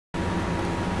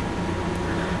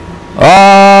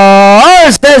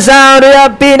The sound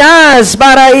of Pinas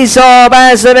Paraiso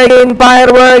Pacific in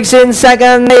fireworks in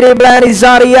second. Native Land is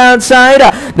on the outside.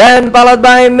 Then followed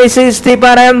by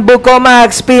Mrs.Teapot and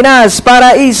Bucomax. Pinas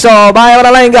Paraiso by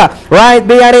Oralenga. Right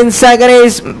behind in second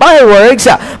is fireworks.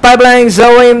 Pipelines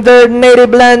away in third.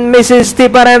 Native Land,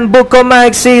 Mrs.Teapot and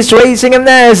Bucomax is racing in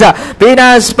this.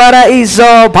 Pinas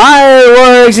Paraiso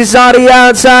fireworks is on the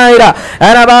outside.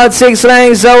 And about 6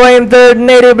 lengths away in third.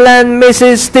 Native Land,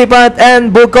 Mrs.Teapot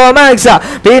and Bucomax.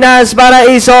 Pinas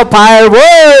Paraiso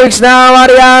fireworks now on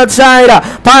the outside.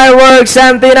 Fireworks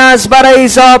and Pinas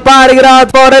Paraiso parting it out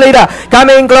for the leader.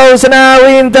 Coming close now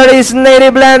in third is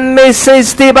Native Land,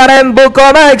 Mrs.Teapot and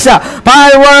Bucomax.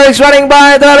 Fireworks running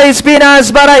by the is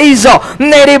Pinas Paraiso,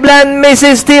 Native Land,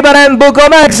 Mrs.Teapot and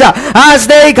Bucomax. As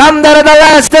they come down to the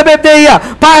last 50.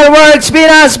 Fireworks,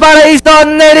 Pinas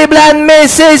Paraiso, Native Land,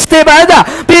 Mrs.Teapot.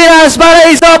 Pinas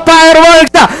Paraiso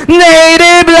fireworks.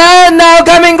 Native Land now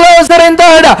coming closer in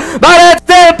third. But it's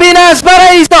still Pinas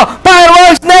Paraiso.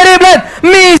 Fireworks, Native Land.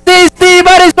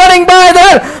 Mrs.Teapot is running by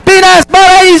there. Pinas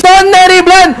Paraiso, Native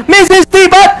Land.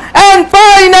 Mrs.Teapot. And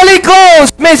finally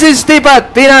close.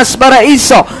 Mrs.Teapot, Pinas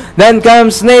Paraiso. Then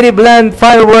comes Native Land,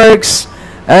 Fireworks.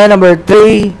 And number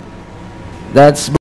 3, that's